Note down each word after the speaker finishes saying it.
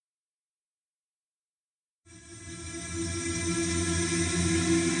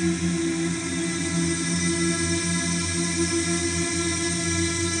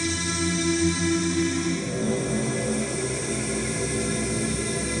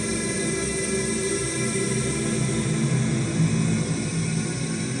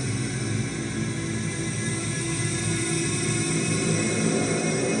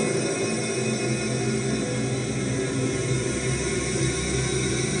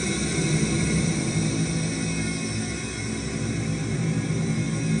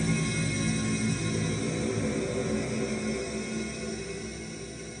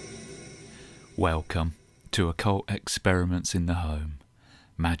Welcome to Occult Experiments in the Home,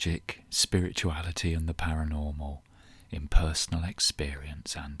 Magic, Spirituality and the Paranormal, in personal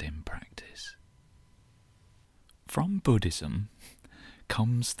experience and in practice. From Buddhism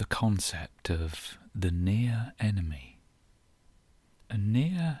comes the concept of the near enemy. A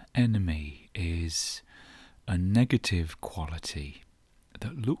near enemy is a negative quality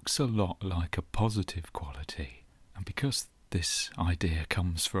that looks a lot like a positive quality, and because this idea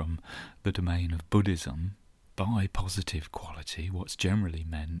comes from the domain of Buddhism, by positive quality, what's generally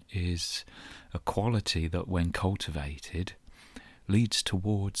meant is a quality that, when cultivated, leads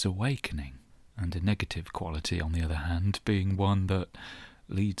towards awakening, and a negative quality, on the other hand, being one that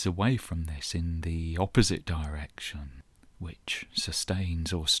leads away from this in the opposite direction, which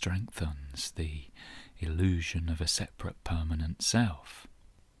sustains or strengthens the illusion of a separate permanent self.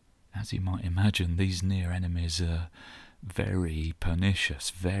 As you might imagine, these near enemies are very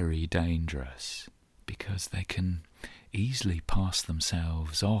pernicious, very dangerous, because they can easily pass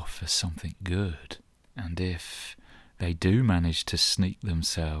themselves off as something good, and if they do manage to sneak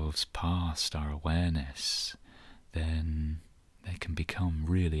themselves past our awareness, then they can become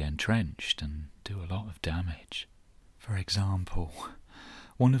really entrenched and do a lot of damage. For example,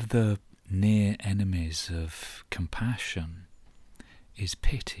 one of the near enemies of compassion is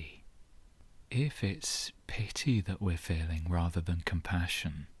pity. If it's pity that we're feeling rather than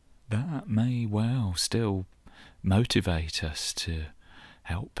compassion, that may well still motivate us to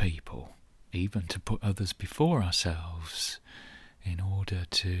help people, even to put others before ourselves in order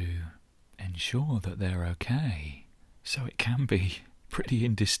to ensure that they're okay. So it can be pretty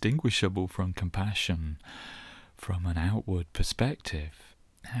indistinguishable from compassion from an outward perspective.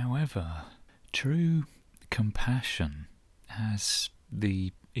 However, true compassion, as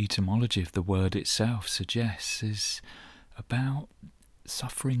the etymology of the word itself suggests, is about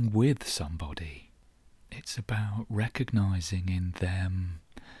suffering with somebody. It's about recognizing in them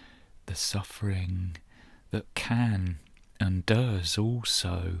the suffering that can and does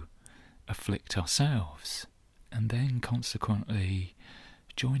also afflict ourselves, and then consequently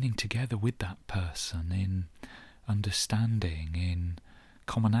joining together with that person in understanding, in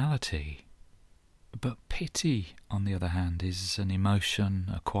commonality. But pity, on the other hand, is an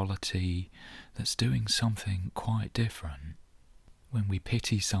emotion, a quality that's doing something quite different. When we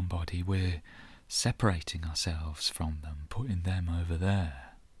pity somebody, we're separating ourselves from them, putting them over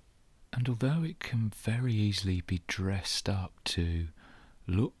there. And although it can very easily be dressed up to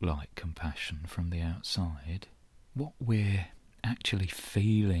look like compassion from the outside, what we're actually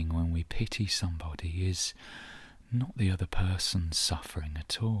feeling when we pity somebody is not the other person's suffering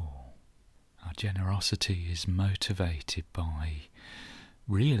at all. Our generosity is motivated by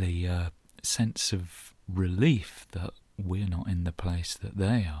really a sense of relief that we're not in the place that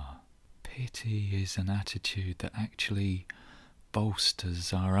they are. Pity is an attitude that actually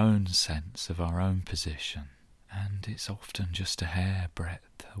bolsters our own sense of our own position, and it's often just a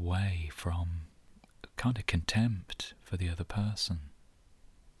hairbreadth away from a kind of contempt for the other person.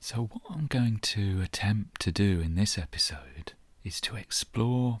 So what I'm going to attempt to do in this episode is to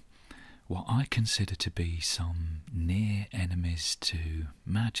explore what I consider to be some near enemies to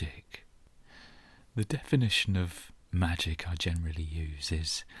magic. The definition of magic I generally use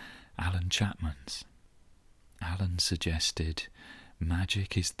is Alan Chapman's. Alan suggested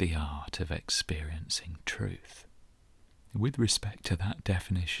magic is the art of experiencing truth. With respect to that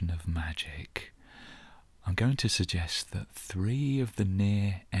definition of magic, I'm going to suggest that 3 of the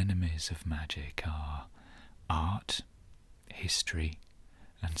near enemies of magic are art, history,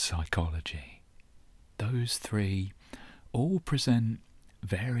 and psychology. Those 3 all present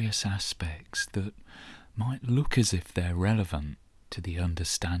various aspects that might look as if they're relevant to the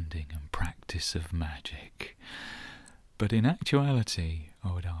understanding and practice of magic. But in actuality,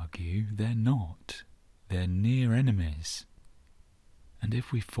 I would argue, they're not. They're near enemies. And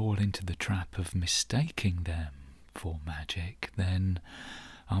if we fall into the trap of mistaking them for magic, then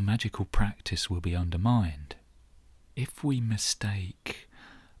our magical practice will be undermined. If we mistake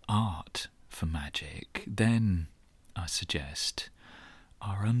art for magic, then, I suggest,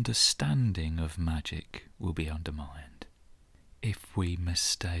 our understanding of magic will be undermined. If we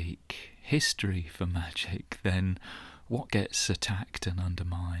mistake history for magic, then what gets attacked and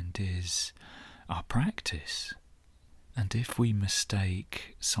undermined is our practice. And if we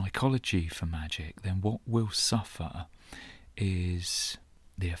mistake psychology for magic, then what will suffer is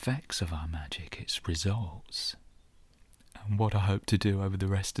the effects of our magic, its results. And what I hope to do over the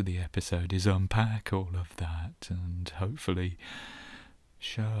rest of the episode is unpack all of that and hopefully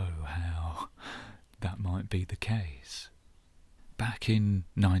show how that might be the case. Back in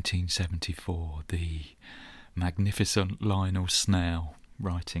 1974, the magnificent Lionel Snell,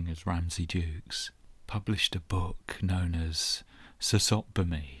 writing as Ramsay Dukes, published a book known as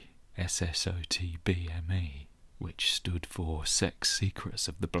Sosotbme, Ssotbme, which stood for Sex Secrets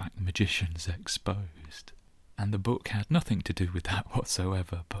of the Black Magicians Exposed. And the book had nothing to do with that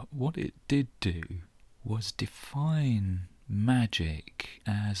whatsoever, but what it did do was define magic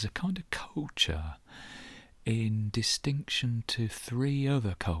as a kind of culture in distinction to three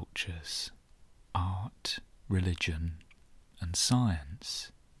other cultures: art, religion, and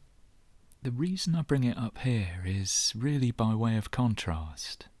science. The reason I bring it up here is really by way of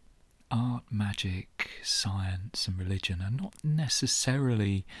contrast. Art, magic, science, and religion are not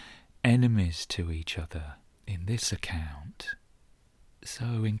necessarily enemies to each other in this account.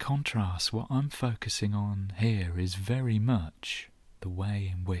 So in contrast, what I'm focusing on here is very much the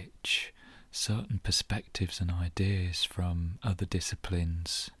way in which certain perspectives and ideas from other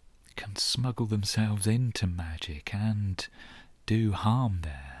disciplines can smuggle themselves into magic and do harm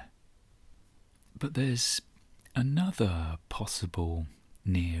there. But there's another possible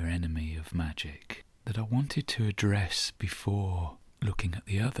near enemy of magic that I wanted to address before looking at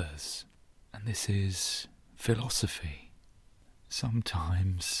the others, and this is philosophy.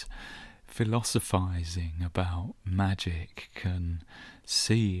 Sometimes philosophizing about magic can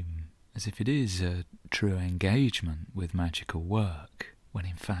seem as if it is a true engagement with magical work, when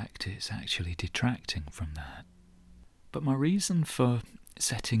in fact it's actually detracting from that. But my reason for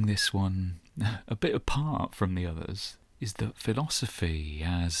setting this one a bit apart from the others is that philosophy,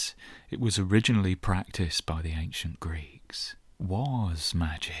 as it was originally practiced by the ancient Greeks, was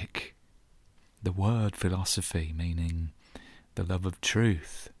magic. The word philosophy, meaning the love of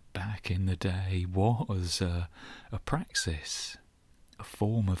truth, back in the day was a praxis, a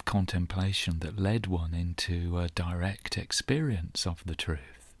form of contemplation that led one into a direct experience of the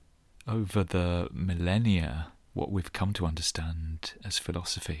truth. Over the millennia, what we've come to understand as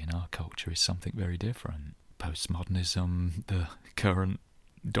philosophy in our culture is something very different. Postmodernism, the current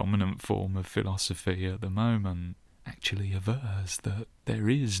dominant form of philosophy at the moment, actually avers that there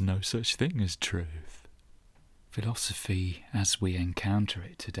is no such thing as truth. Philosophy, as we encounter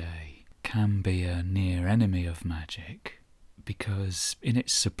it today, can be a near enemy of magic, because in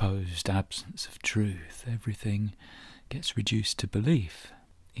its supposed absence of truth, everything gets reduced to belief.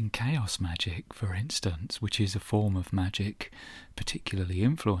 In chaos magic, for instance, which is a form of magic particularly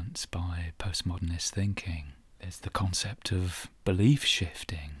influenced by postmodernist thinking, there's the concept of belief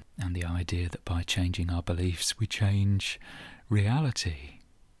shifting and the idea that by changing our beliefs we change reality.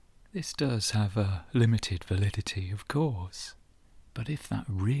 This does have a limited validity, of course, but if that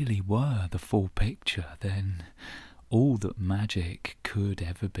really were the full picture, then all that magic could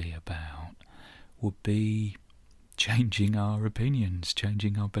ever be about would be changing our opinions,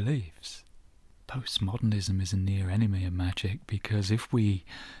 changing our beliefs. Postmodernism is a near enemy of magic because if we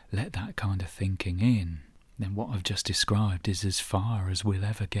let that kind of thinking in, then what I've just described is as far as we'll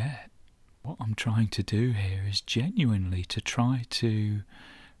ever get. What I'm trying to do here is genuinely to try to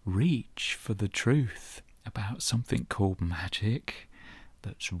reach for the truth about something called magic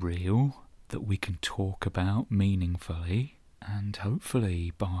that's real, that we can talk about meaningfully, and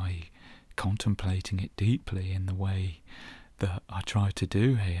hopefully by contemplating it deeply in the way that I try to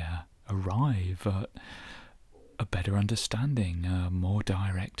do here, arrive at a better understanding, a more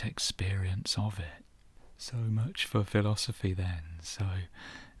direct experience of it. So much for philosophy then. So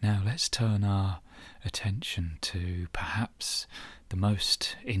now let's turn our attention to perhaps the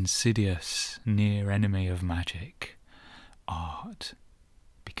most insidious near enemy of magic, art.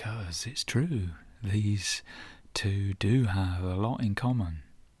 Because it's true, these two do have a lot in common.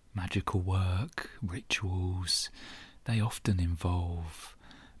 Magical work, rituals, they often involve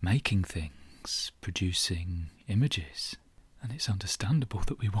making things, producing images. And it's understandable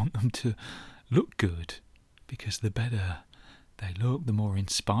that we want them to look good, because the better they look, the more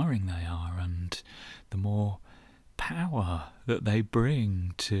inspiring they are, and the more power that they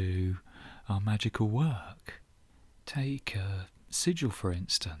bring to our magical work. Take a sigil, for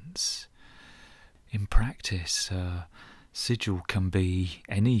instance. In practice, a sigil can be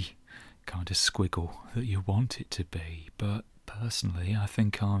any kind of squiggle that you want it to be, but personally I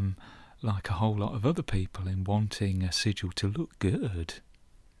think I'm like a whole lot of other people in wanting a sigil to look good.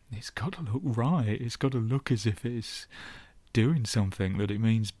 It's got to look right, it's got to look as if it's doing something, that it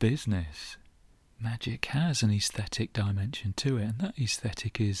means business. Magic has an aesthetic dimension to it, and that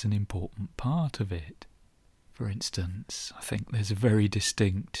aesthetic is an important part of it. For instance, I think there's a very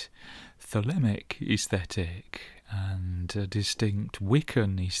distinct Thelemic aesthetic and a distinct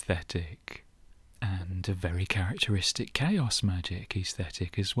Wiccan aesthetic. and a very characteristic chaos magic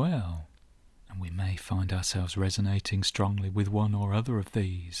aesthetic as well. And we may find ourselves resonating strongly with one or other of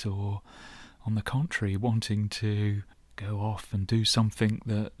these, or on the contrary, wanting to go off and do something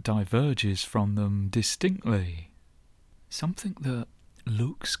that diverges from them distinctly. Something that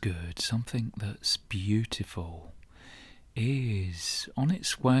looks good, something that's beautiful, is on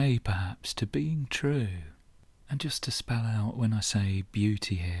its way perhaps to being true. And just to spell out, when I say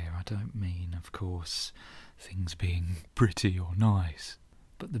beauty here, I don't mean, of course, things being pretty or nice,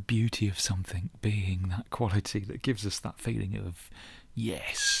 but the beauty of something being that quality that gives us that feeling of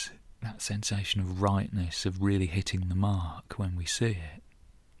yes, that sensation of rightness, of really hitting the mark when we see it.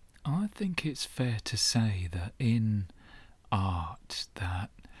 I think it's fair to say that in art, that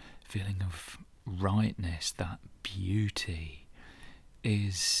feeling of rightness, that beauty,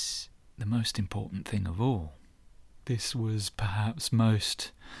 is the most important thing of all. This was perhaps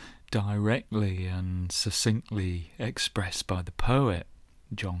most directly and succinctly expressed by the poet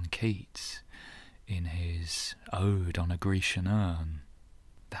John Keats in his Ode on a Grecian Urn.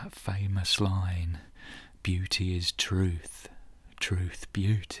 That famous line, "Beauty is truth, truth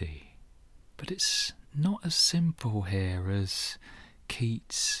beauty." But it's not as simple here as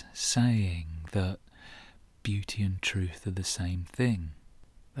Keats saying that beauty and truth are the same thing.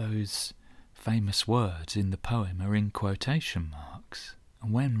 Those famous words in the poem are in quotation marks,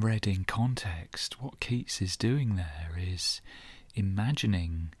 and when read in context, what Keats is doing there is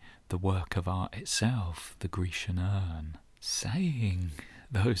imagining the work of art itself, the Grecian urn, saying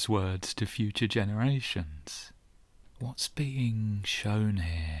those words to future generations. What's being shown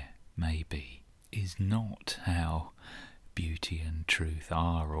here, maybe, is not how beauty and truth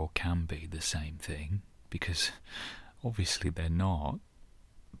are or can be the same thing, because obviously they're not,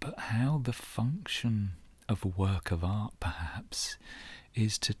 but how the function of a work of art, perhaps,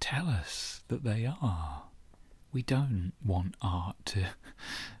 is to tell us that they are. We don't want art to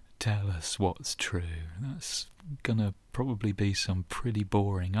tell us what's true. That's gonna probably be some pretty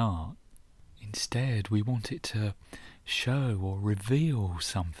boring art. Instead, we want it to show or reveal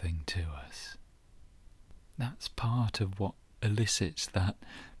something to us. That's part of what elicits that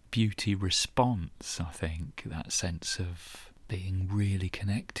beauty response, I think, that sense of being really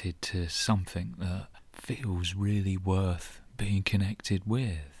connected to something that feels really worth being connected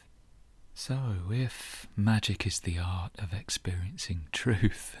with. So, if magic is the art of experiencing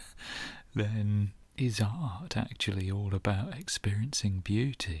truth, then is art actually all about experiencing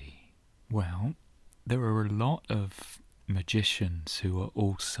beauty? Well, there are a lot of magicians who are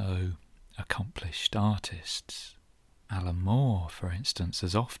also accomplished artists. Alan Moore, for instance,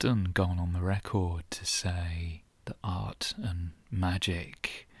 has often gone on the record to say that art and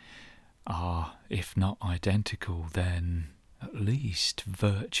magic are, if not identical, then at least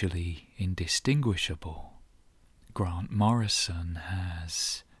virtually indistinguishable. Grant Morrison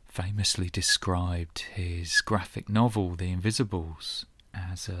has famously described his graphic novel, The Invisibles,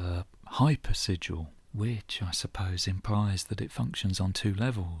 as a hypersigil, which I suppose implies that it functions on two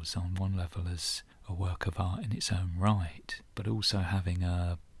levels. On one level as a work of art in its own right, but also having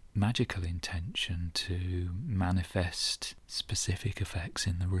a magical intention to manifest specific effects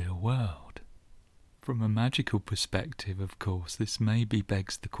in the real world. From a magical perspective, of course, this maybe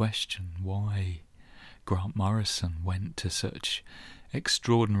begs the question why Grant Morrison went to such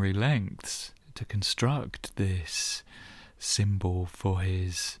extraordinary lengths to construct this symbol for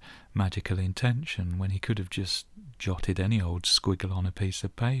his magical intention when he could have just jotted any old squiggle on a piece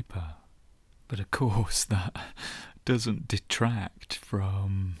of paper. But of course that doesn't detract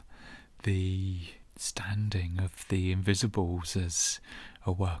from the standing of The Invisibles as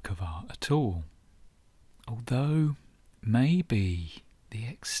a work of art at all. Although maybe the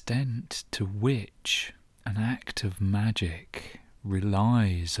extent to which an act of magic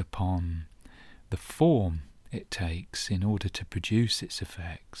relies upon the form it takes in order to produce its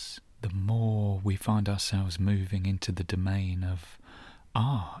effects, the more we find ourselves moving into the domain of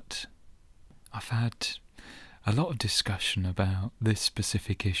art. I've had a lot of discussion about this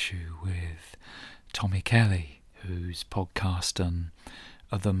specific issue with Tommy Kelly, whose podcast and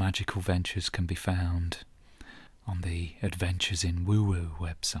other magical ventures can be found on the Adventures in Woo Woo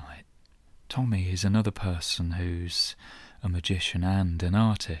website. Tommy is another person who's a magician and an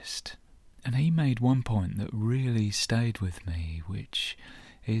artist, and he made one point that really stayed with me, which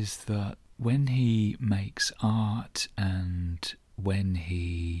is that when he makes art and when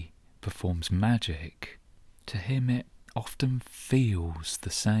he performs magic, to him it often feels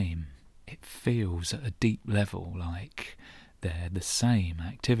the same. It feels at a deep level like they're the same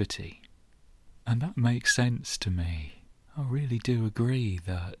activity. And that makes sense to me. I really do agree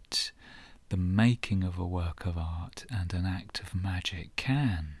that the making of a work of art and an act of magic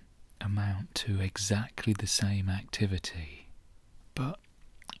can amount to exactly the same activity. But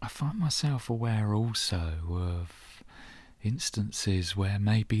I find myself aware also of instances where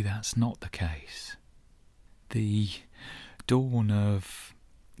maybe that's not the case. The dawn of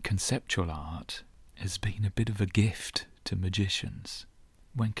conceptual art has been a bit of a gift to magicians.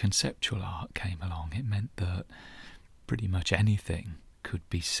 When conceptual art came along, it meant that pretty much anything could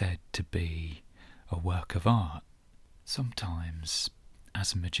be said to be a work of art. Sometimes,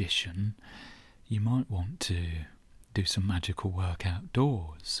 as a magician, you might want to do some magical work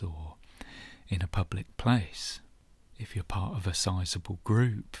outdoors or in a public place. If you're part of a sizable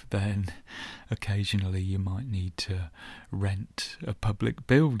group, then occasionally you might need to rent a public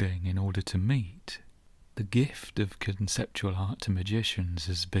building in order to meet. The gift of conceptual art to magicians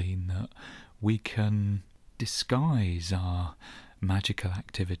has been that we can disguise our magical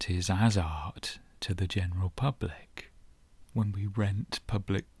activities as art to the general public. When we rent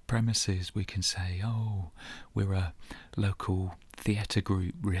public premises, we can say, oh, we're a local theatre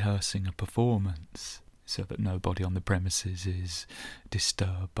group rehearsing a performance, so that nobody on the premises is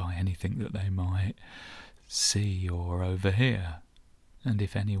disturbed by anything that they might see or overhear. And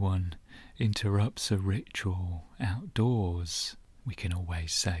if anyone interrupts a ritual outdoors, we can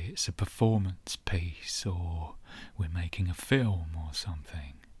always say it's a performance piece or we're making a film or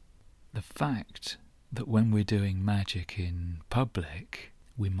something. The fact that when we're doing magic in public,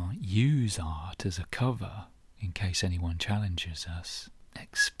 we might use art as a cover in case anyone challenges us,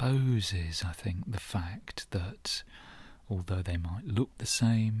 exposes, I think, the fact that although they might look the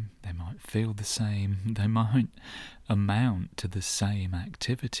same, they might feel the same, they might amount to the same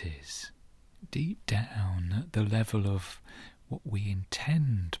activities, deep down at the level of what we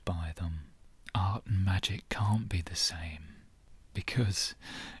intend by them, art and magic can't be the same. Because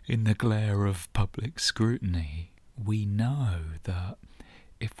in the glare of public scrutiny, we know that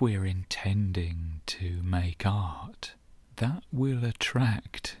if we're intending to make art, that will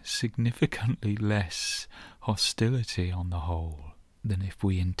attract significantly less hostility on the whole than if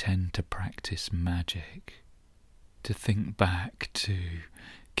we intend to practice magic. To think back to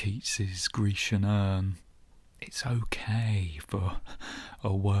Keats's Grecian urn, it's okay for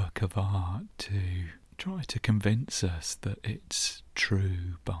a work of art to try to convince us that it's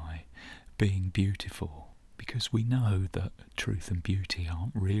true by being beautiful, because we know that truth and beauty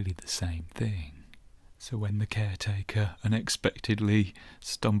aren't really the same thing. So when the caretaker unexpectedly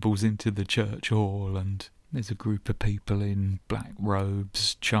stumbles into the church hall and there's a group of people in black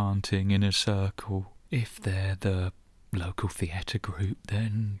robes chanting in a circle, if they're the local theatre group,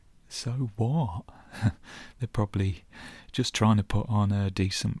 then so what? They're probably just trying to put on a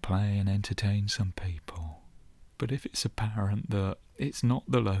decent play and entertain some people. But if it's apparent that it's not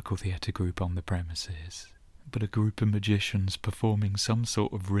the local theatre group on the premises, but a group of magicians performing some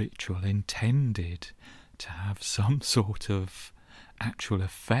sort of ritual intended to have some sort of actual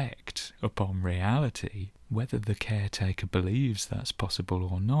effect upon reality, whether the caretaker believes that's possible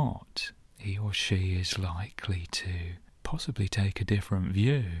or not, he or she is likely to possibly take a different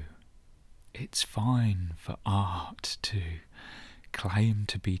view. It's fine for art to claim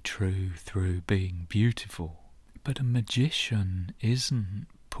to be true through being beautiful, but a magician isn't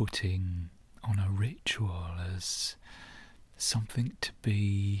putting on a ritual as something to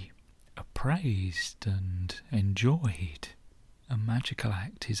be appraised and enjoyed. A magical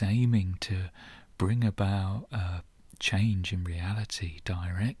act is aiming to bring about a change in reality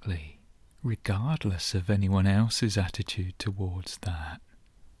directly, regardless of anyone else's attitude towards that.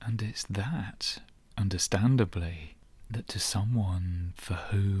 And it's that, understandably, that to someone for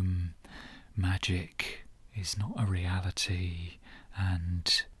whom magic is not a reality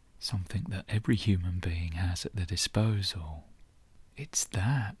and something that every human being has at their disposal, it's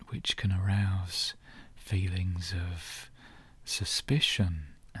that which can arouse feelings of suspicion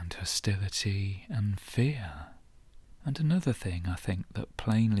and hostility and fear. And another thing I think that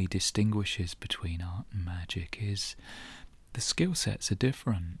plainly distinguishes between art and magic is the skill sets are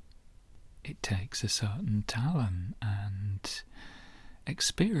different. It takes a certain talent and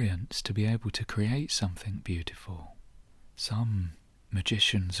experience to be able to create something beautiful. Some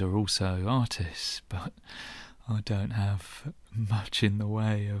magicians are also artists, but I don't have much in the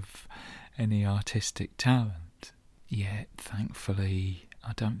way of any artistic talent. Yet, thankfully,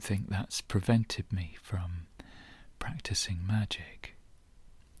 I don't think that's prevented me from practicing magic.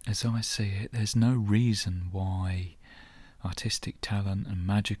 As I see it, there's no reason why artistic talent and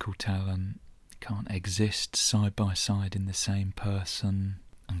magical talent can't exist side by side in the same person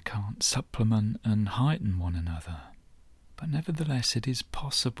and can't supplement and heighten one another. But nevertheless, it is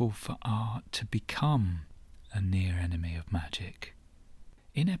possible for art to become a near enemy of magic.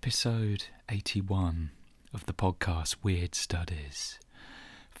 In episode 81 of the podcast Weird Studies,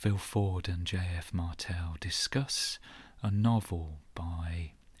 Phil Ford and J.F. Martel discuss a novel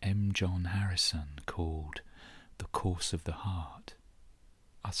by M. John Harrison called The Course of the Heart.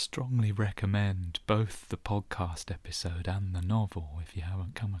 I strongly recommend both the podcast episode and the novel if you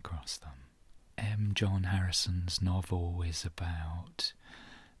haven't come across them. M. John Harrison's novel is about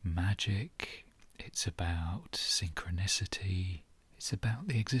magic, it's about synchronicity, it's about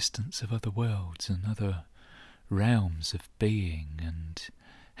the existence of other worlds and other realms of being and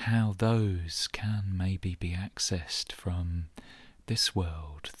how those can maybe be accessed from this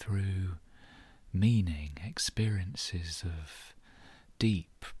world through meaning, experiences of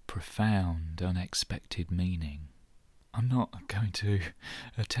deep, profound, unexpected meaning. I'm not going to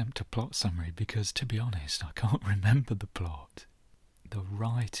attempt a plot summary because, to be honest, I can't remember the plot. The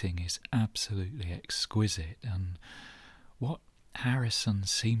writing is absolutely exquisite, and what Harrison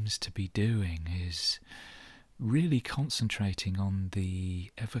seems to be doing is really concentrating on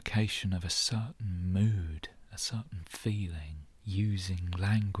the evocation of a certain mood, a certain feeling, using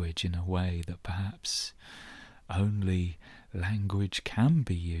language in a way that perhaps only language can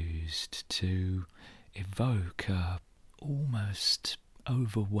be used to evoke a almost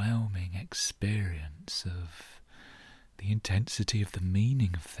overwhelming experience of the intensity of the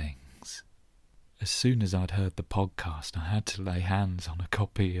meaning of things. As soon as I'd heard the podcast, I had to lay hands on a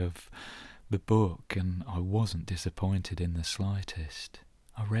copy of the book, and I wasn't disappointed in the slightest.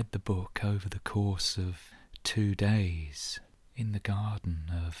 I read the book over the course of 2 days in the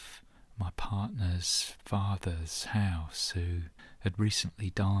garden of my partner's father's house, who had recently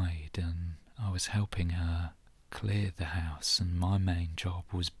died, and I was helping her clear the house, and my main job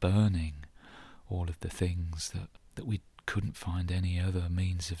was burning all of the things that we couldn't find any other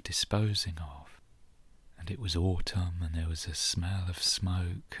means of disposing of. And it was autumn, and there was a smell of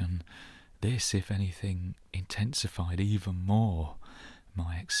smoke, and this, if anything, intensified even more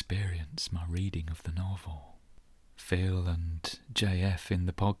my experience, my reading of the novel. Phil and JF in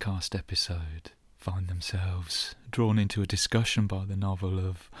the podcast episode find themselves drawn into a discussion by the novel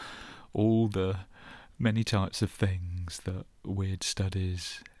of all the many types of things that Weird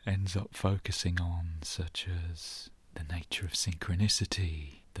Studies ends up focusing on, such as the nature of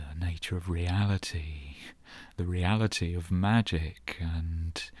synchronicity, the nature of reality, the reality of magic,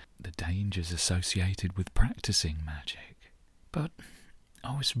 and the dangers associated with practicing magic. But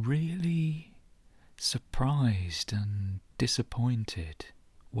I was really surprised and disappointed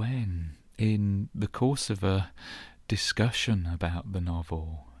when, in the course of a discussion about the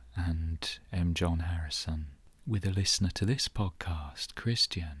novel and M. John Harrison with a listener to this podcast,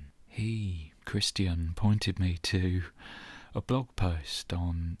 Christian, Christian pointed me to a blog post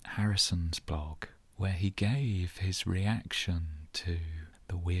on Harrison's blog where he gave his reaction to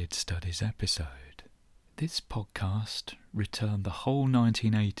the Weird Studies episode. This podcast returned the whole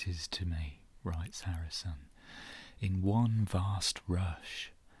 1980s to me, writes Harrison, in one vast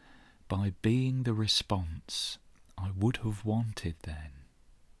rush, by being the response I would have wanted then.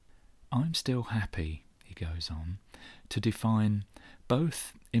 I'm still happy, he goes on, to define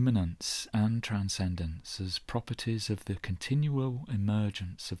both immanence and transcendence as properties of the continual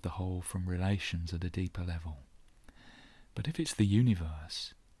emergence of the whole from relations at a deeper level. But if it's the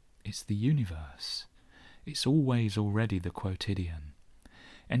universe, it's the universe. It's always already the quotidian.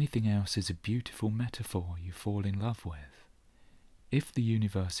 Anything else is a beautiful metaphor you fall in love with. If the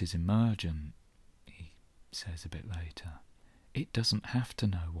universe is emergent, he says a bit later, it doesn't have to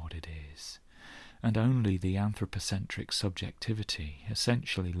know what it is, and only the anthropocentric subjectivity,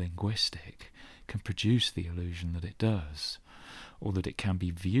 essentially linguistic, can produce the illusion that it does, or that it can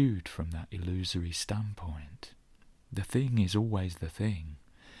be viewed from that illusory standpoint. The thing is always the thing.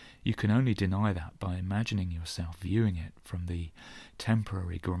 You can only deny that by imagining yourself viewing it from the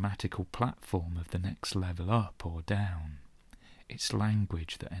temporary grammatical platform of the next level up or down. It's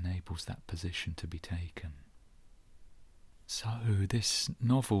language that enables that position to be taken. So this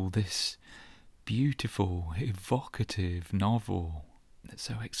novel, this beautiful, evocative novel that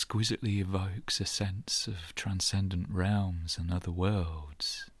so exquisitely evokes a sense of transcendent realms and other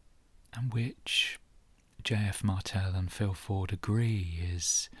worlds, and which J.F. Martel and Phil Ford agree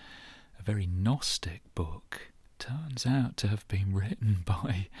is a very Gnostic book, turns out to have been written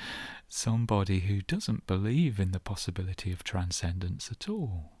by somebody who doesn't believe in the possibility of transcendence at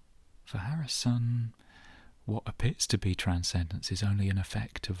all. For Harrison, what appears to be transcendence is only an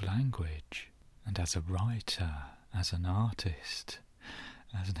effect of language. And as a writer, as an artist,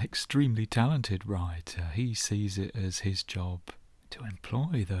 as an extremely talented writer. He sees it as his job to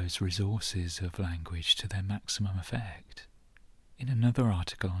employ those resources of language to their maximum effect. In another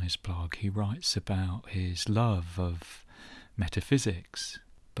article on his blog, he writes about his love of metaphysics,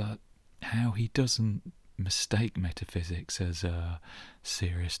 but how he doesn't mistake metaphysics as a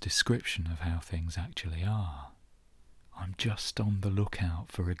serious description of how things actually are. "I'm just on the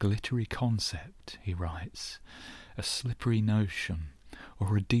lookout for a glittery concept," he writes, "a slippery notion,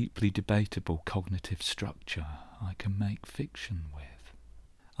 or a deeply debatable cognitive structure I can make fiction with."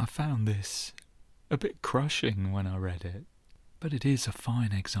 I found this a bit crushing when I read it, but it is a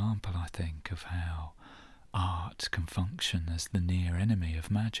fine example, I think, of how art can function as the near enemy of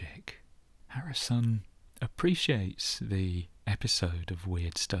magic. Harrison appreciates the episode of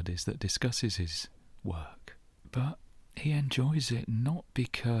Weird Studies that discusses his work, but he enjoys it not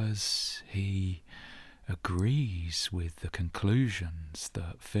because he agrees with the conclusions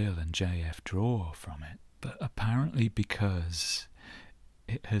that Phil and JF draw from it, but apparently because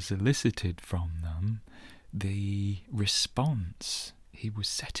it has elicited from them the response he was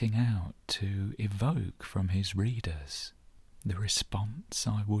setting out to evoke from his readers. "The response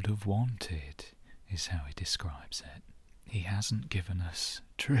I would have wanted," is how he describes it. He hasn't given us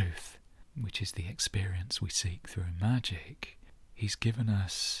truth, which is the experience we seek through magic. He's given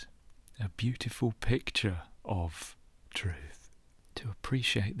us a beautiful picture of truth. To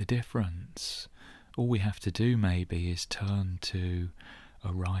appreciate the difference, all we have to do maybe is turn to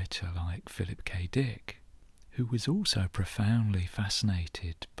a writer like Philip K. Dick, who was also profoundly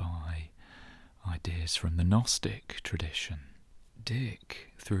fascinated by ideas from the Gnostic tradition.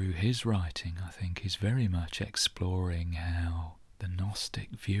 Dick, through his writing, I think, is very much exploring how the Gnostic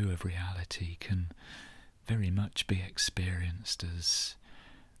view of reality can very much be experienced as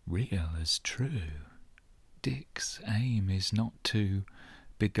real, as true. Dick's aim is not to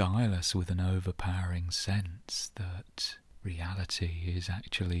beguile us with an overpowering sense that reality is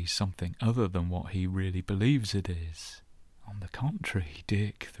actually something other than what he really believes it is. On the contrary,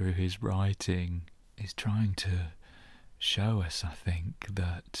 Dick, through his writing, is trying to show us, I think,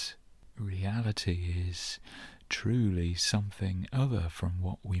 that reality is truly something other from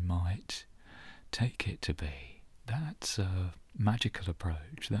what we might take it to be. That's a magical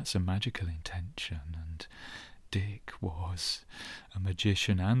approach, that's a magical intention, and Dick was a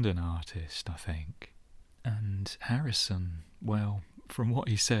magician and an artist, I think. And Harrison, well, from what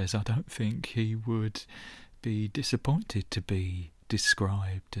he says, I don't think he would be disappointed to be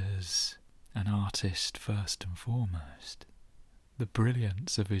described as an artist first and foremost. The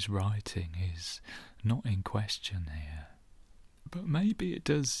brilliance of his writing is not in question here, but maybe it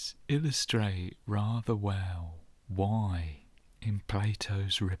does illustrate rather well why, in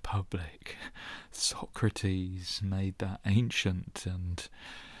Plato's Republic, Socrates made that ancient and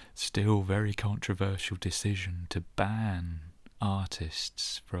still very controversial decision to ban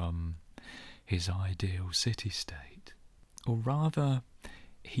artists from his ideal city-state. Or rather,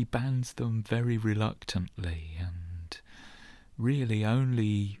 he bans them very reluctantly, and really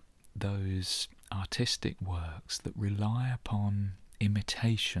only those artistic works that rely upon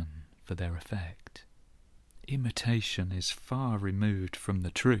imitation for their effect. Imitation is far removed from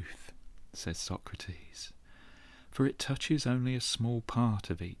the truth, says Socrates, for it touches only a small part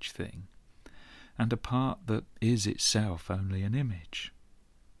of each thing, and a part that is itself only an image.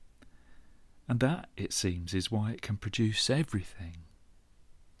 And that, it seems, is why it can produce everything.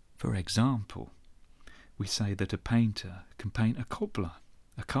 For example, we say that a painter can paint a cobbler,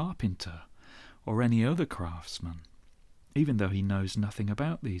 a carpenter, or any other craftsman, even though he knows nothing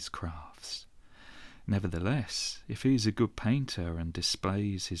about these crafts. Nevertheless, if he is a good painter and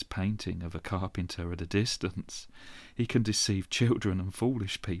displays his painting of a carpenter at a distance, he can deceive children and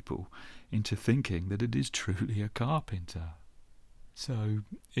foolish people into thinking that it is truly a carpenter. So,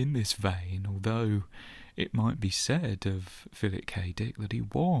 in this vein, although it might be said of Philip K. Dick that he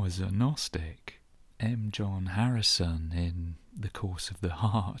was a Gnostic, M. John Harrison, in The Course of the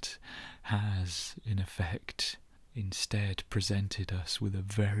Heart, has, in effect, instead presented us with a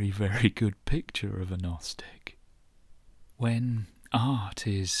very, very good picture of a Gnostic. When art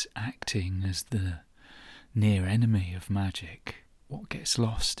is acting as the near enemy of magic, what gets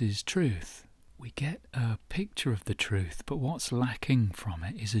lost is truth. We get a picture of the truth, but what's lacking from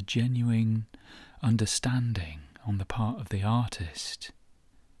it is a genuine understanding on the part of the artist.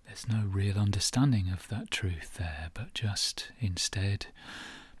 There's no real understanding of that truth there, but just, instead,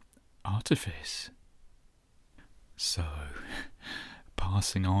 artifice. So,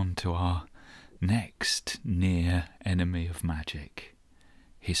 passing on to our next near enemy of magic,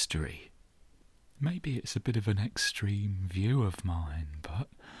 history. Maybe it's a bit of an extreme view of mine, but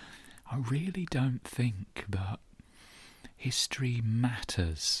I really don't think that history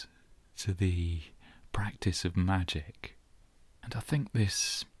matters to the practice of magic. And I think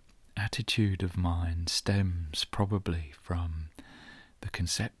this attitude of mine stems probably from the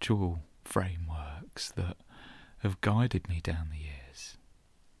conceptual frameworks that have guided me down the years.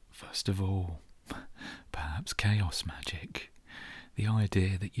 First of all, perhaps chaos magic. The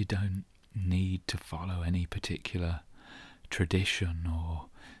idea that you don't need to follow any particular tradition or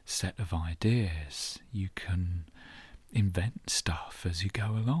set of ideas. You can invent stuff as you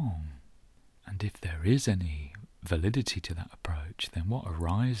go along. And if there is any validity to that approach, then what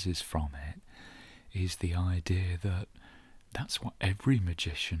arises from it is the idea that that's what every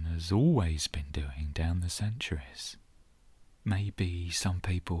magician has always been doing down the centuries. Maybe some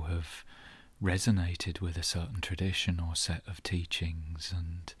people have resonated with a certain tradition or set of teachings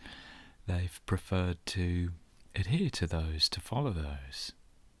and they've preferred to adhere to those, to follow those.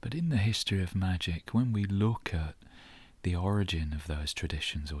 But in the history of magic, when we look at the origin of those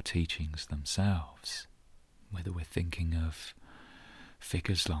traditions or teachings themselves, whether we're thinking of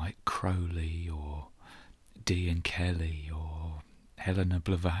figures like Crowley or Dean Kelly or Helena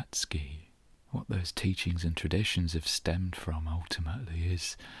Blavatsky, what those teachings and traditions have stemmed from ultimately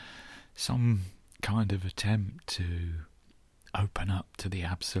is some kind of attempt to open up to the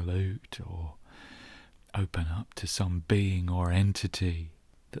absolute or open up to some being or entity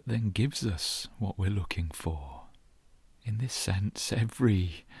that then gives us what we're looking for. In this sense,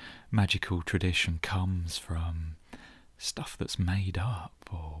 every magical tradition comes from stuff that's made up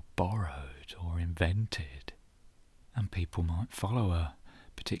or borrowed or invented. And people might follow a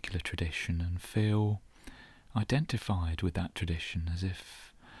particular tradition and feel identified with that tradition as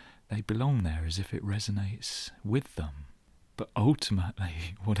if they belong there, as if it resonates with them. But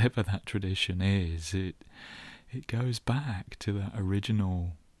ultimately, whatever that tradition is, it goes back to that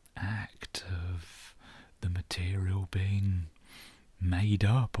original act of the material being made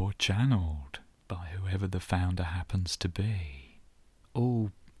up or channeled by whoever the founder happens to be.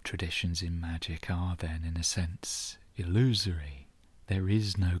 All traditions in magic are then, in a sense, illusory. There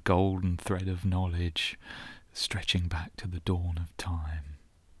is no golden thread of knowledge stretching back to the dawn of time.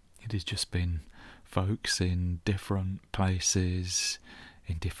 It has just been folks in different places,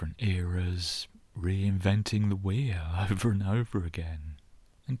 in different eras, reinventing the wheel over and over again.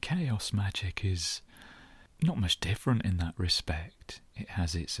 And chaos magic is not much different in that respect. It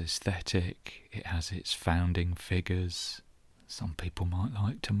has its aesthetic, it has its founding figures. Some people might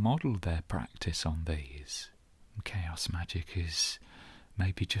like to model their practice on these. And chaos magic is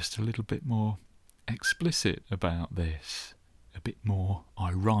maybe just a little bit more explicit about this, a bit more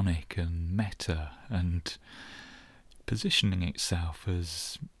ironic and meta, and positioning itself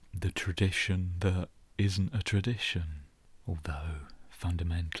as the tradition that isn't a tradition, although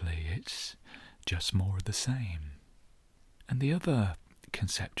fundamentally it's just more of the same. And the other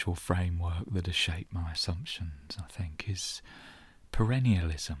conceptual framework that has shaped my assumptions, I think, is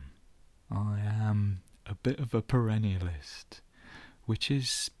perennialism. I am a bit of a perennialist, which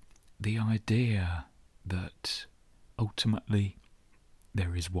is the idea that ultimately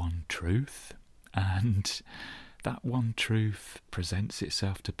there is one truth, and that one truth presents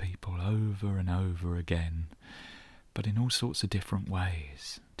itself to people over and over again, but in all sorts of different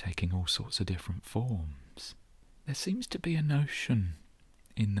ways, taking all sorts of different forms. There seems to be a notion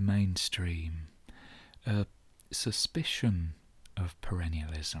in the mainstream, a suspicion of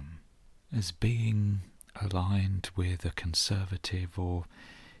perennialism as being aligned with a conservative or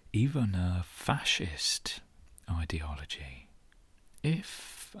even a fascist ideology.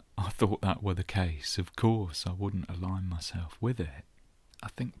 If I thought that were the case, of course I wouldn't align myself with it. I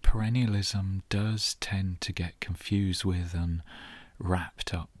think perennialism does tend to get confused with and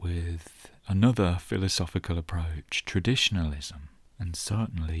wrapped up with another philosophical approach, traditionalism. And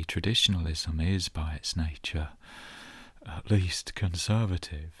certainly traditionalism is by its nature at least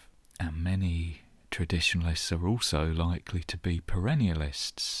conservative, and many traditionalists are also likely to be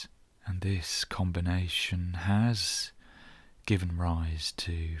perennialists, and this combination has given rise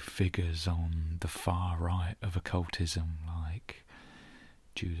to figures on the far right of occultism like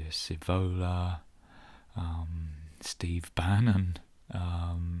Judith Sivola, Steve Bannon,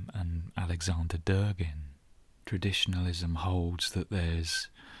 and Alexander Durgin. Traditionalism holds that there's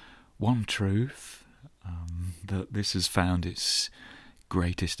one truth, that this has found its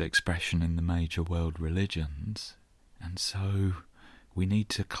greatest expression in the major world religions, and so we need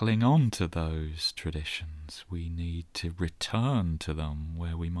to cling on to those traditions. We need to return to them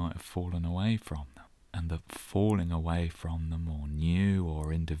where we might have fallen away from them, and that falling away from them, or new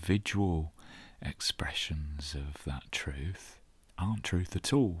or individual expressions of that truth, aren't truth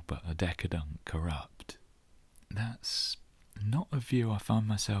at all, but are decadent, corrupt. That's not a view I find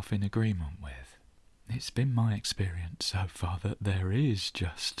myself in agreement with. It's been my experience so far that there is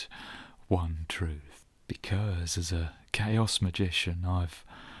just one truth, because as a chaos magician I've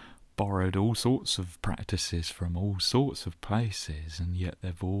borrowed all sorts of practices from all sorts of places, and yet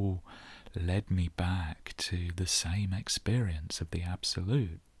they've all led me back to the same experience of the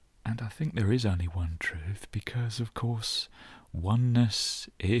absolute. And I think there is only one truth, because of course oneness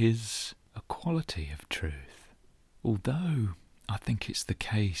is a quality of truth. Although I think it's the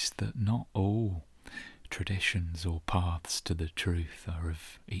case that not all traditions or paths to the truth are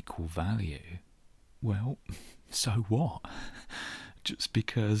of equal value. Well, so what? Just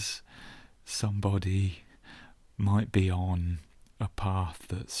because somebody might be on a path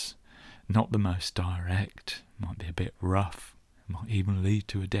that's not the most direct, might be a bit rough, might even lead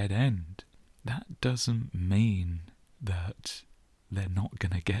to a dead end, that doesn't mean that they're not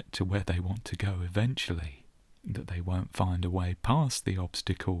going to get to where they want to go eventually, that they won't find a way past the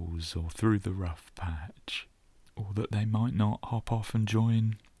obstacles or through the rough patch, or that they might not hop off and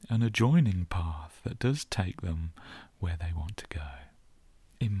join an adjoining path that does take them where they want to go.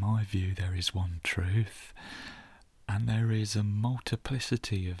 In my view, there is one truth, and there is a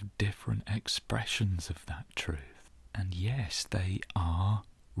multiplicity of different expressions of that truth. And yes, they are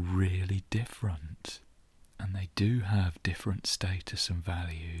really different, and they do have different status and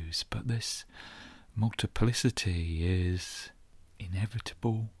values, but this multiplicity is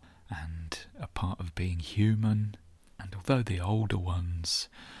inevitable and a part of being human. And although the older ones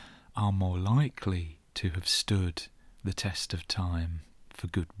are more likely to have stood the test of time for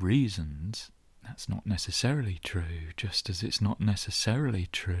good reasons, that's not necessarily true, just as it's not necessarily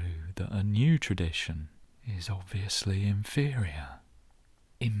true that a new tradition is obviously inferior.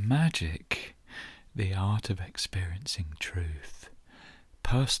 In Magick, the art of experiencing truth,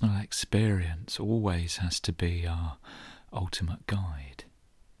 personal experience always has to be our ultimate guide.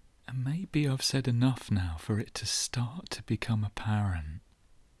 And maybe I've said enough now for it to start to become apparent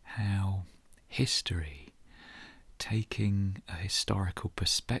how history, taking a historical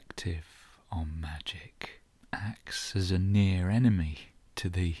perspective on magic, acts as a near enemy to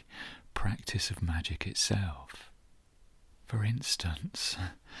the practice of magic itself. For instance,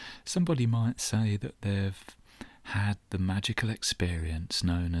 somebody might say that they've had the magical experience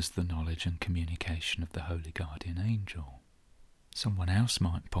known as the knowledge and communication of the Holy Guardian Angel. Someone else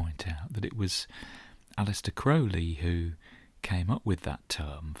might point out that it was Aleister Crowley who came up with that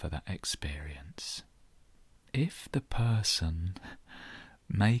term for that experience. If the person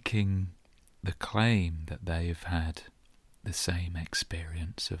making the claim that they've had the same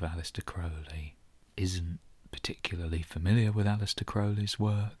experience of Aleister Crowley isn't particularly familiar with Aleister Crowley's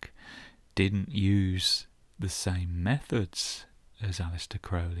work, didn't use the same methods as Aleister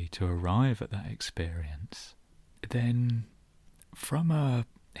Crowley to arrive at that experience, then from a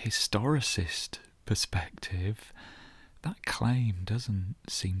historicist perspective, that claim doesn't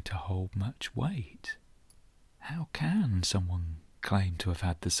seem to hold much weight. How can someone claim to have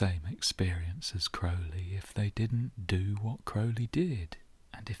had the same experience as Crowley if they didn't do what Crowley did,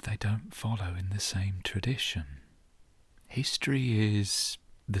 and if they don't follow in the same tradition? History is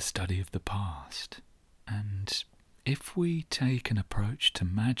the study of the past, and if we take an approach to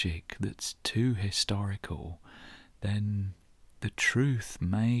magic that's too historical, then the truth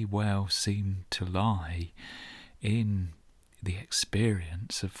may well seem to lie in the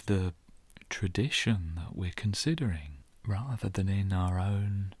experience of the tradition that we're considering, rather than in our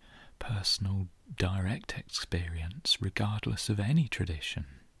own personal direct experience, regardless of any tradition.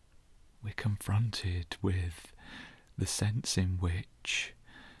 We're confronted with the sense in which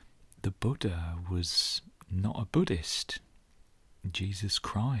the Buddha was not a Buddhist, Jesus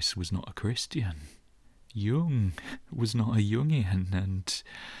Christ was not a Christian, Jung was not a Jungian, and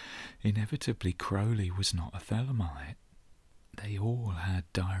inevitably Crowley was not a Thelemite. They all had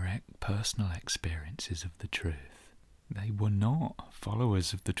direct personal experiences of the truth. They were not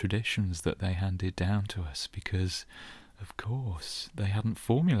followers of the traditions that they handed down to us because, of course, they hadn't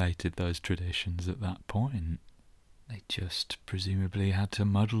formulated those traditions at that point. They just presumably had to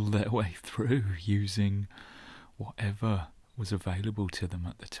muddle their way through using whatever was available to them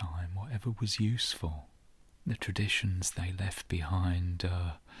at the time, whatever was useful. The traditions they left behind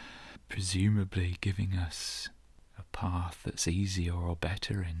are presumably giving us a path that's easier or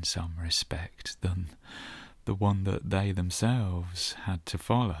better in some respect than the one that they themselves had to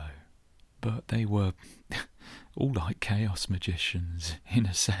follow. But they were all like chaos magicians, in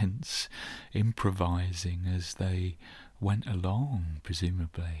a sense, improvising as they went along,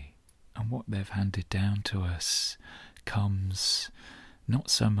 presumably. And what they've handed down to us comes not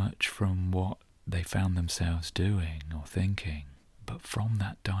so much from what they found themselves doing or thinking, but from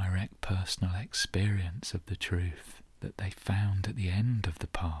that direct personal experience of the truth that they found at the end of the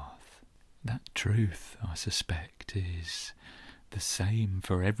path. That truth, I suspect, is the same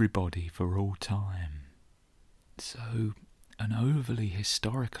for everybody for all time. So, an overly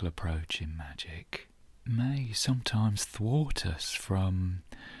historical approach in magic may sometimes thwart us from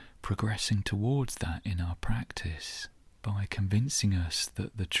progressing towards that in our practice by convincing us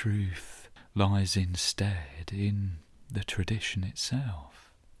that the truth lies instead in the tradition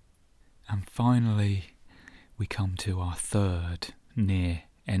itself. And finally, we come to our third near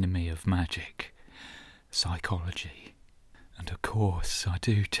enemy of magic, psychology. And of course, I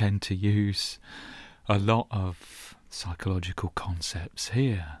do tend to use a lot of psychological concepts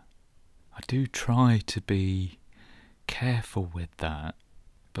here. I do try to be careful with that,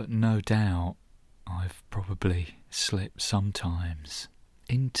 but no doubt I've probably slipped sometimes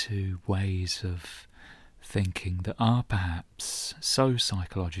into ways of thinking that are perhaps so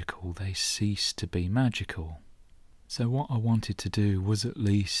psychological they cease to be magical. So what I wanted to do was at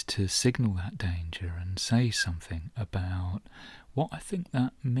least to signal that danger and say something about what I think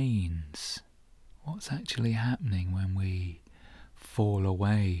that means. What's actually happening when we fall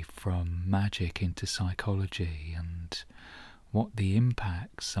away from magic into psychology, and what the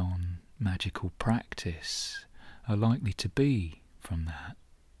impacts on magical practice are likely to be from that.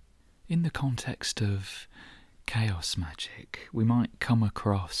 In the context of chaos magic, we might come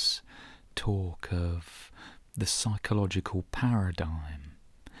across talk of the psychological paradigm,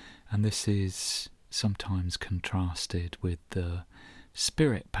 and this is sometimes contrasted with the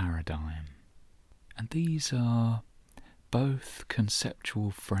spirit paradigm. And these are both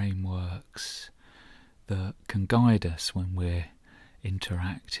conceptual frameworks that can guide us when we're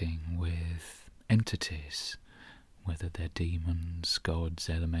interacting with entities, whether they're demons, gods,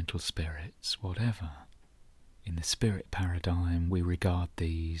 elemental spirits, whatever. In the spirit paradigm, we regard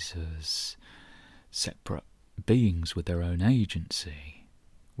these as separate beings with their own agency,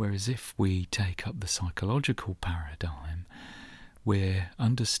 whereas if we take up the psychological paradigm, we're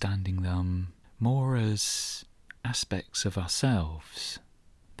understanding them more as aspects of ourselves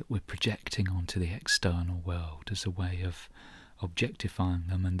that we're projecting onto the external world as a way of objectifying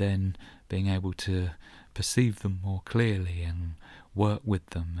them and then being able to perceive them more clearly and work with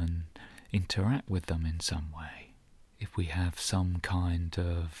them and interact with them in some way. If we have some kind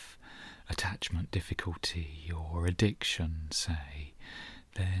of attachment difficulty or addiction, say,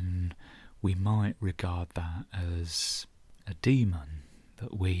 then we might regard that as a demon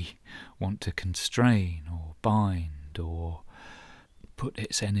that we want to constrain or bind or put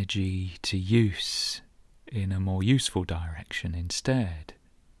its energy to use in a more useful direction instead.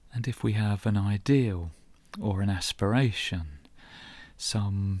 And if we have an ideal or an aspiration,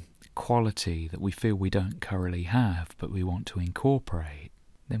 some quality that we feel we don't currently have but we want to incorporate,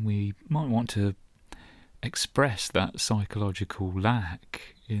 then we might want to express that psychological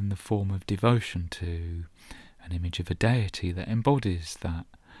lack in the form of devotion to an image of a deity that embodies that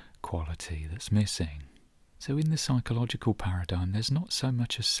quality that's missing. So in the psychological paradigm, there's not so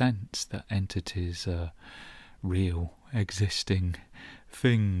much a sense that entities are real, existing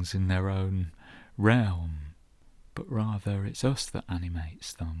things in their own realm, but rather it's us that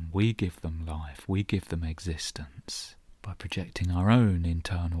animates them. We give them life, we give them existence by projecting our own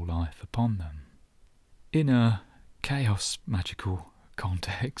internal life upon them. In a chaos magical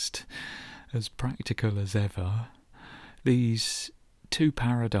context, as practical as ever, these two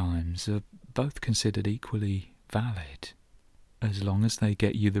paradigms are both considered equally valid. As long as they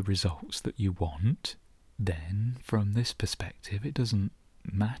get you the results that you want, then from this perspective it doesn't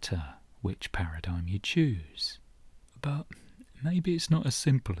matter which paradigm you choose. But maybe it's not as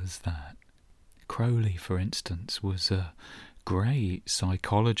simple as that. Crowley, for instance, was a great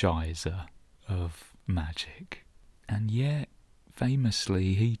psychologizer of magic, and yet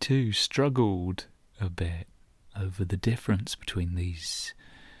famously he too struggled a bit over the difference between these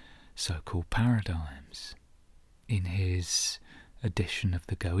so-called paradigms. In his edition of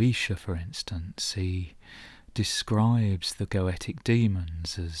the Goetia, for instance, he describes the goetic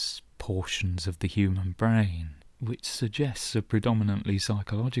demons as portions of the human brain, which suggests a predominantly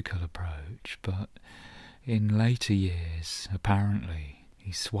psychological approach, but in later years, apparently,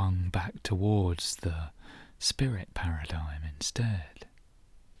 he swung back towards the spirit paradigm instead.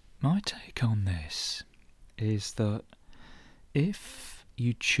 My take on this is that if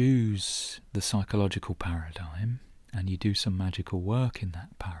you choose the psychological paradigm and you do some magical work in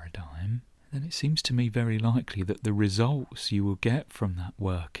that paradigm, then it seems to me very likely that the results you will get from that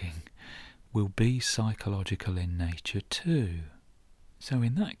working will be psychological in nature too. So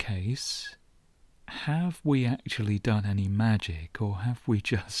in that case, have we actually done any magic, or have we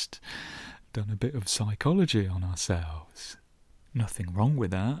just done a bit of psychology on ourselves? Nothing wrong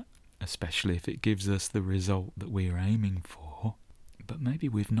with that, especially if it gives us the result that we are aiming for. But maybe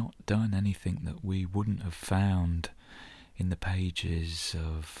we've not done anything that we wouldn't have found in the pages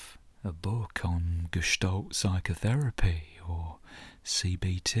of a book on Gestalt psychotherapy or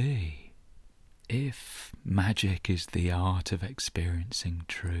CBT. If magic is the art of experiencing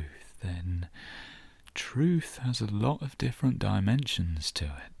truth, then truth has a lot of different dimensions to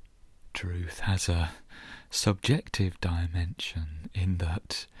it. Truth has a subjective dimension in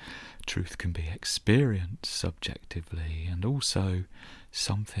that truth can be experienced subjectively, and also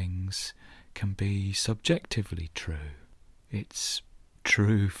some things can be subjectively true. It's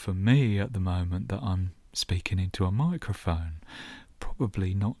true for me at the moment that I'm speaking into a microphone,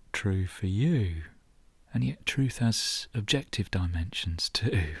 probably not true for you. And yet truth has objective dimensions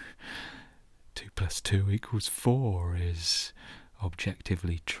too. 2 + 2 = 4 is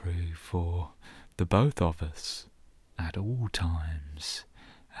objectively true for the both of us at all times.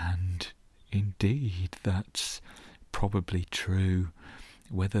 And indeed, that's probably true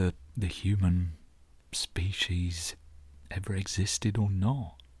whether the human species ever existed or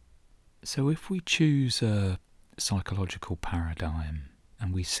not. So if we choose a psychological paradigm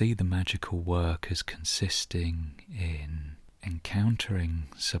and we see the magical work as consisting in encountering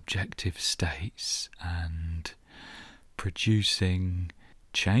subjective states and producing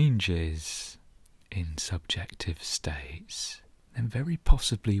changes in subjective states, then very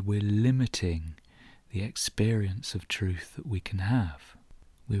possibly we're limiting the experience of truth that we can have.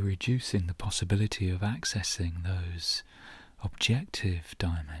 We're reducing the possibility of accessing those objective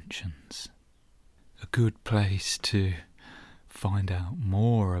dimensions. A good place to find out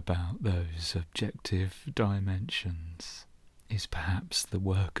more about those objective dimensions is perhaps the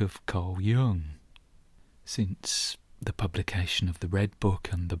work of Carl Jung. Since the publication of the Red Book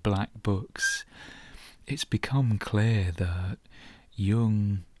and the Black Books, it's become clear that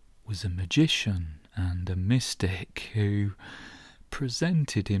Jung was a magician and a mystic who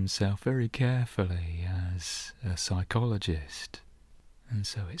presented himself very carefully as a psychologist. And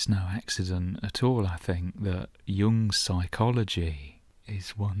so it's no accident at all, I think, that Jung's psychology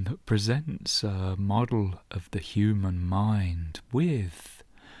is one that presents a model of the human mind with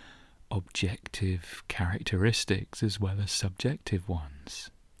objective characteristics as well as subjective ones.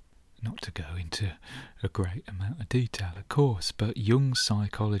 Not to go into a great amount of detail, of course, but Jung's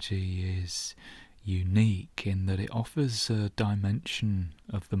psychology is unique in that it offers a dimension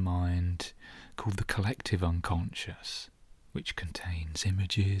of the mind called the collective unconscious, which contains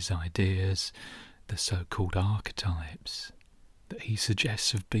images, ideas, the so-called archetypes, that he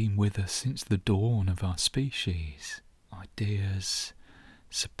suggests have been with us since the dawn of our species. Ideas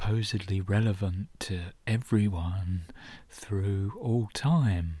supposedly relevant to everyone through all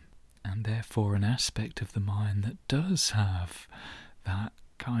time, and therefore an aspect of the mind that does have that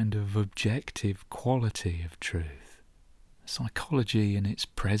kind of objective quality of truth. Psychology in its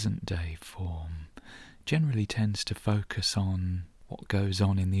present-day form generally tends to focus on what goes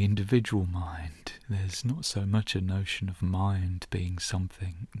on in the individual mind. There's not so much a notion of mind being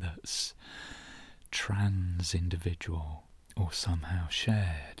something that's trans-individual or somehow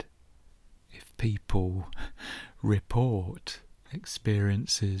shared. If people report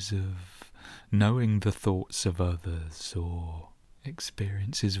experiences of knowing the thoughts of others or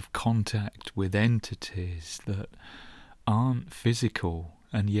experiences of contact with entities that aren't physical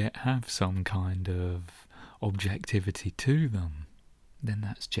and yet have some kind of objectivity to them, then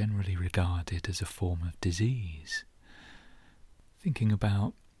that's generally regarded as a form of disease. Thinking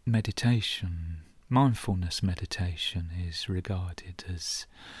about meditation, mindfulness meditation is regarded as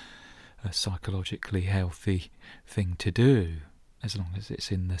a psychologically healthy thing to do, as long as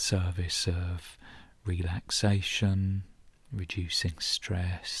it's in the service of relaxation, reducing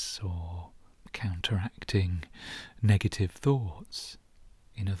stress, or counteracting negative thoughts.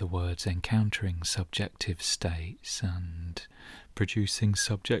 In other words, encountering subjective states and producing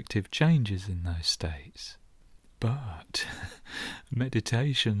subjective changes in those states. But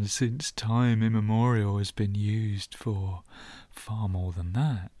meditation, since time immemorial, has been used for far more than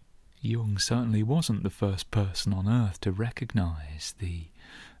that. Jung certainly wasn't the first person on earth to recognise the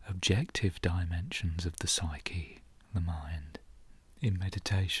objective dimensions of the psyche, the mind. In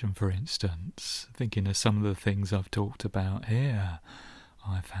meditation, for instance, thinking of some of the things I've talked about here,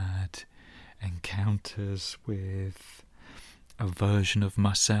 I've had encounters with a version of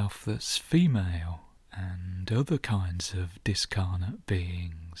myself that's female and other kinds of discarnate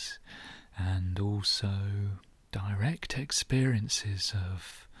beings, and also direct experiences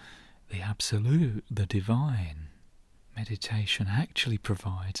of the absolute, the divine. Meditation actually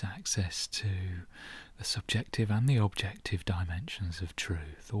provides access to the subjective and the objective dimensions of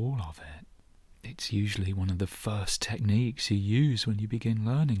truth, all of it. It's usually one of the first techniques you use when you begin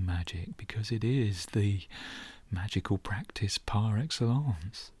learning magic, because it is the magical practice par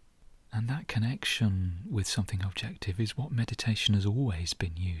excellence. And that connection with something objective is what meditation has always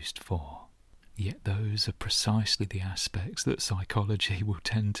been used for. Yet those are precisely the aspects that psychology will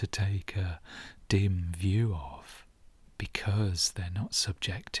tend to take a dim view of. Because they're not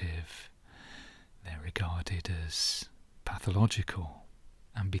subjective, they're regarded as pathological.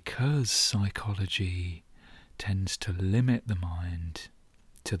 And because psychology tends to limit the mind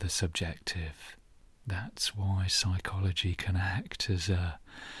to the subjective, that's why psychology can act as a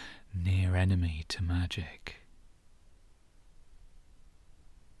near enemy to magic.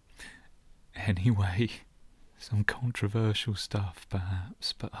 Anyway, some controversial stuff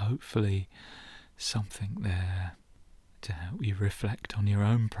perhaps, but hopefully something there to help you reflect on your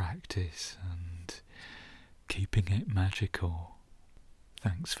own practice and keeping it magical.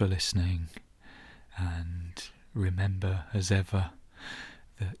 Thanks for listening, and remember, as ever,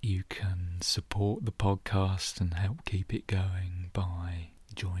 that you can support the podcast and help keep it going by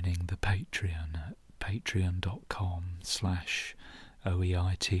joining the Patreon at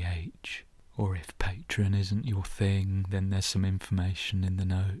patreon.com/OEITH. Or if Patreon isn't your thing, then there's some information in the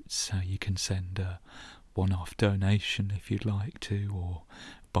notes how you can send a one-off donation if you'd like to, or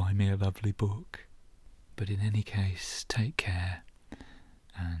buy me a lovely book. But in any case, take care,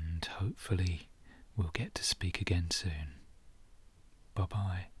 and hopefully we'll get to speak again soon.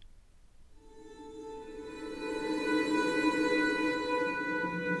 Bye-bye.